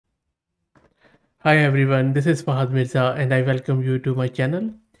Hi everyone, this is Fahad Mirza and I welcome you to my channel.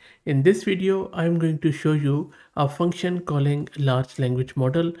 In this video, I am going to show you a function calling large language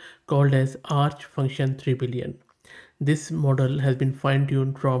model called as Arch function 3 billion. This model has been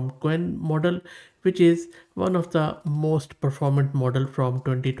fine-tuned from Quen model, which is one of the most performant model from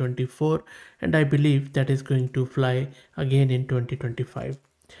 2024, and I believe that is going to fly again in 2025.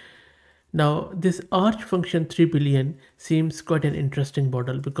 Now, this arch function 3 billion seems quite an interesting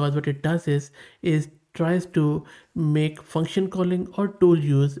model because what it does is tries to make function calling or tool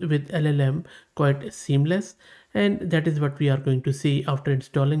use with LLM quite seamless, and that is what we are going to see after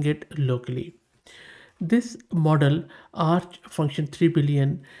installing it locally. This model, Arch Function 3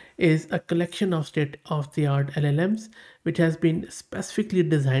 billion, is a collection of state-of-the-art LLMs which has been specifically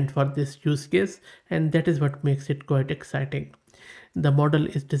designed for this use case, and that is what makes it quite exciting. The model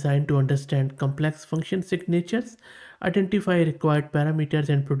is designed to understand complex function signatures, identify required parameters,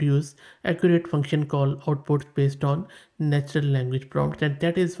 and produce accurate function call outputs based on natural language prompts. And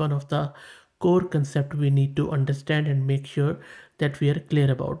that is one of the core concept we need to understand and make sure that we are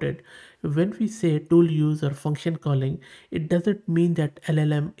clear about it. When we say tool use or function calling, it doesn't mean that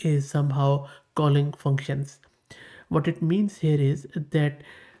LLM is somehow calling functions. What it means here is that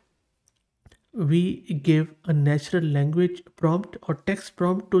we give a natural language prompt or text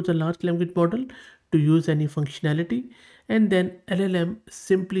prompt to the large language model to use any functionality, and then LLM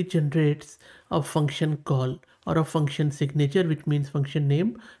simply generates a function call or a function signature, which means function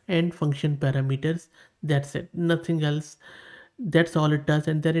name and function parameters. That's it, nothing else. That's all it does,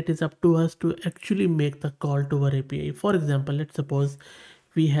 and then it is up to us to actually make the call to our API. For example, let's suppose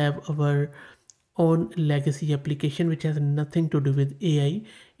we have our own legacy application which has nothing to do with AI.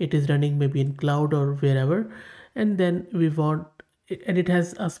 It is running maybe in cloud or wherever, and then we want and it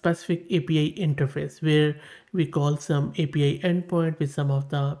has a specific API interface where we call some API endpoint with some of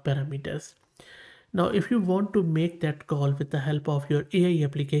the parameters. Now, if you want to make that call with the help of your AI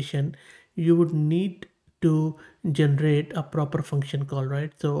application, you would need to generate a proper function call,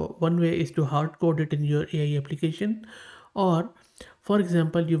 right? So one way is to hard code it in your AI application, or for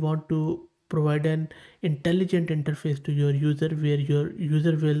example, you want to provide an intelligent interface to your user where your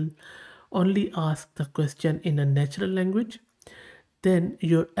user will only ask the question in a natural language. Then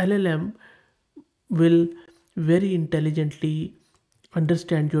your LLM will very intelligently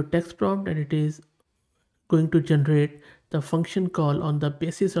understand your text prompt, and it is going to generate the function call on the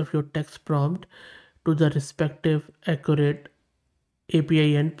basis of your text prompt to the respective accurate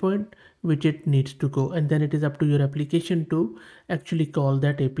API endpoint which it needs to go, and then it is up to your application to actually call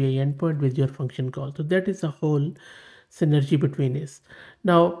that API endpoint with your function call. So that is a whole synergy between this.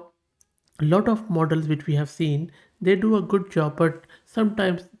 Now, a lot of models which we have seen, they do a good job, but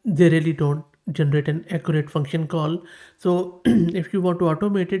sometimes they really don't generate an accurate function call. So if you want to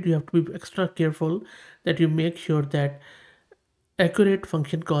automate it, you have to be extra careful that you make sure that accurate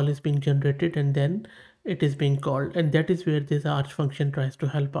function call is being generated and then it is being called, and that is where this arch function tries to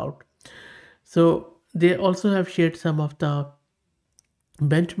help out. So they also have shared some of the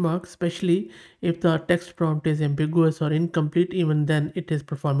benchmarks, especially if the text prompt is ambiguous or incomplete, even then it is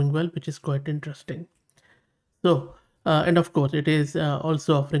performing well, which is quite interesting. So and of course it is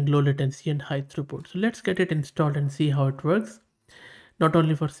also offering low latency and high throughput. So let's get it installed and see how it works, not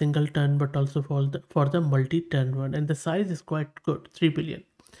only for single turn but also for the multi-turn one, and the size is quite good, 3 billion.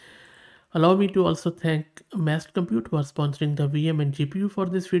 Allow me to also thank Massed Compute for sponsoring the VM and GPU for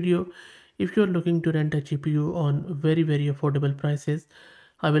this video. If you're looking to rent a GPU on very affordable prices,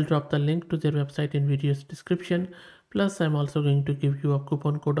 I will drop the link to their website in video's description. Plus, I'm also going to give you a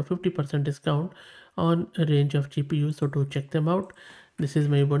coupon code of 50% discount on a range of GPUs, so do check them out. This is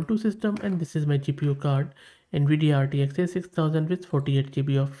my Ubuntu system and this is my GPU card, NVIDIA RTX A6000 with 48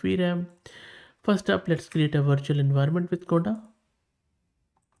 GB of VRAM. First up, let's create a virtual environment with Conda.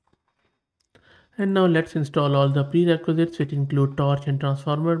 And now let's install all the prerequisites, which include Torch and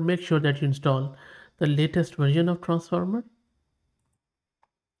Transformer. Make sure that you install the latest version of Transformer.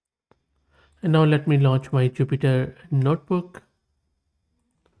 And now let me launch my Jupyter notebook.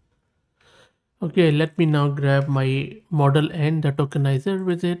 Okay, let me now grab my model and the tokenizer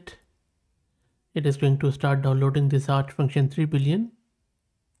with it. It is going to start downloading this Arch function 3 billion.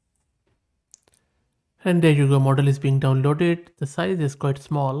 And there you go, model is being downloaded. The size is quite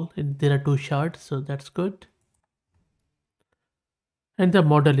small. There are 2 shards, so that's good. And the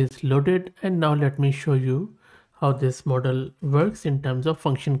model is loaded, and now let me show you how this model works in terms of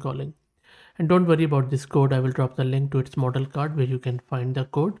function calling. And don't worry about this code, I will drop the link to its model card where you can find the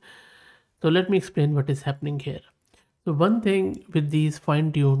code. So let me explain what is happening here. So one thing with these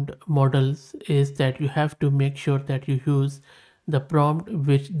fine-tuned models is that you have to make sure that you use the prompt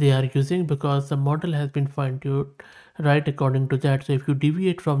which they are using, because the model has been fine-tuned right according to that. So if you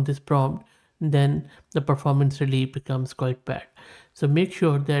deviate from this prompt, then the performance really becomes quite bad. So make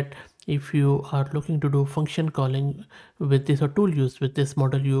sure that if you are looking to do function calling with this or tool use with this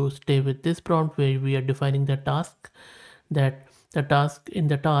model, you stay with this prompt where we are defining the task, that the task in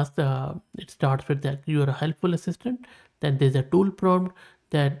the task it starts with that you are a helpful assistant. Then there's a tool prompt,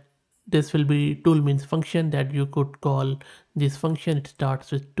 that this will be tool means function, that you could call this function. It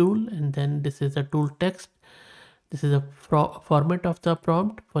starts with tool, and then this is a tool text. This is a format of the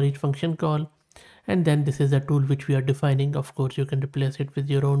prompt for each function call, and then this is a tool which we are defining. Of course you can replace it with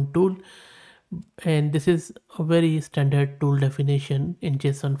your own tool, and this is a very standard tool definition in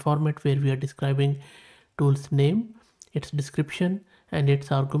JSON format where we are describing tool's name, its description, and its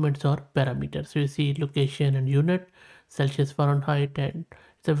arguments or parameters. So you see location and unit, Celsius, Fahrenheit, and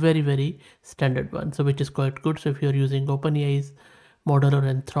it's a very standard one, so which is quite good. So if you're using OpenAI's model or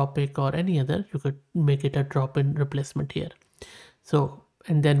Anthropic or any other, you could make it a drop-in replacement here. So,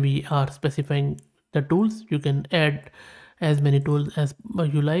 and then we are specifying the tools. You can add as many tools as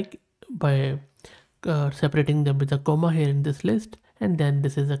you like by separating them with a comma here in this list. And then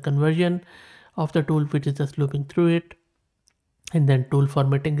this is a conversion of the tool which is just looping through it, and then tool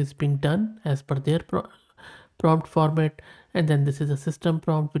formatting is being done as per their prompt format. And then this is a system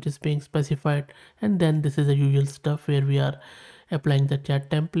prompt which is being specified, and then this is the usual stuff where we are applying the chat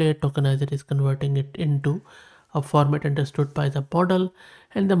template. Tokenizer is converting it into a format understood by the model,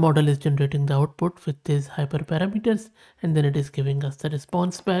 and the model is generating the output with these hyperparameters, and then it is giving us the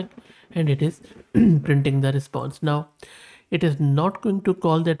response back, and it is printing the response. Now it is not going to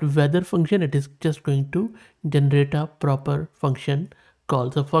call that weather function, it is just going to generate a proper function call.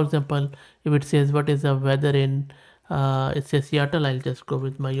 So for example, if it says what is the weather in it says Seattle, I'll just go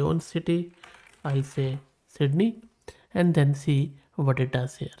with my own city, I'll say Sydney, and then see what it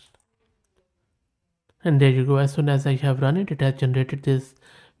does here. And there you go. As soon as I have run it, it has generated this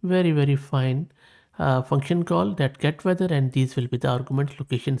very fine function call that get weather, and these will be the arguments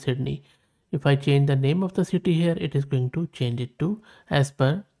location Sydney. If I change the name of the city here, it is going to change it to as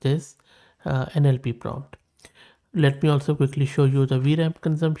per this NLP prompt. Let me also quickly show you the VRAM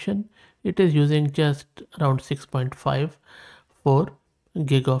consumption. It is using just around 6.54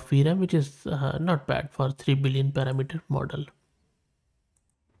 gig of VRAM, which is not bad for 3 billion parameter model.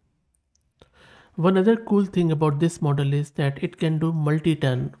 One other cool thing about this model is that it can do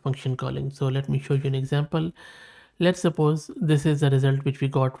multi-turn function calling. So let me show you an example. Let's suppose this is the result which we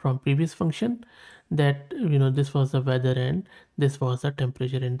got from previous function, that this was the weather and this was the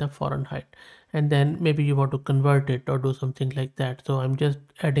temperature in the Fahrenheit, and then maybe you want to convert it or do something like that. So I'm just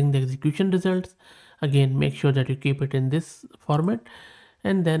adding the execution results. Again, make sure that you keep it in this format,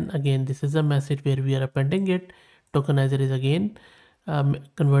 and then again this is a message where we are appending it. Tokenizer is again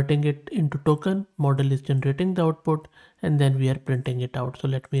converting it into token, model is generating the output, and then we are printing it out. So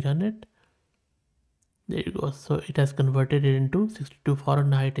let me run it. There you go. So it has converted it into 62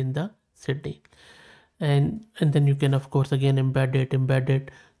 Fahrenheit in the Sydney, and then you can of course again embed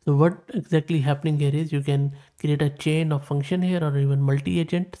it. So what exactly happening here is you can create a chain of function here, or even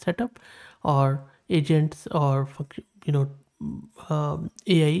multi-agent setup, or agents, or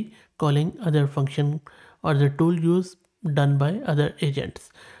AI calling other function or the tool use done by other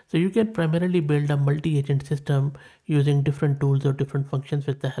agents. So you can primarily build a multi-agent system using different tools or different functions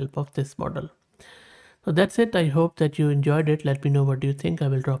with the help of this model. So that's it. I hope that you enjoyed it. Let me know what you think. I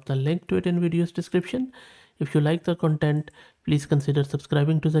will drop the link to it in video's description. If you like the content, please consider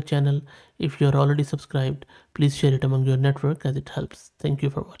subscribing to the channel. If you are already subscribed, please share it among your network as it helps. Thank you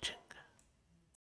for watching.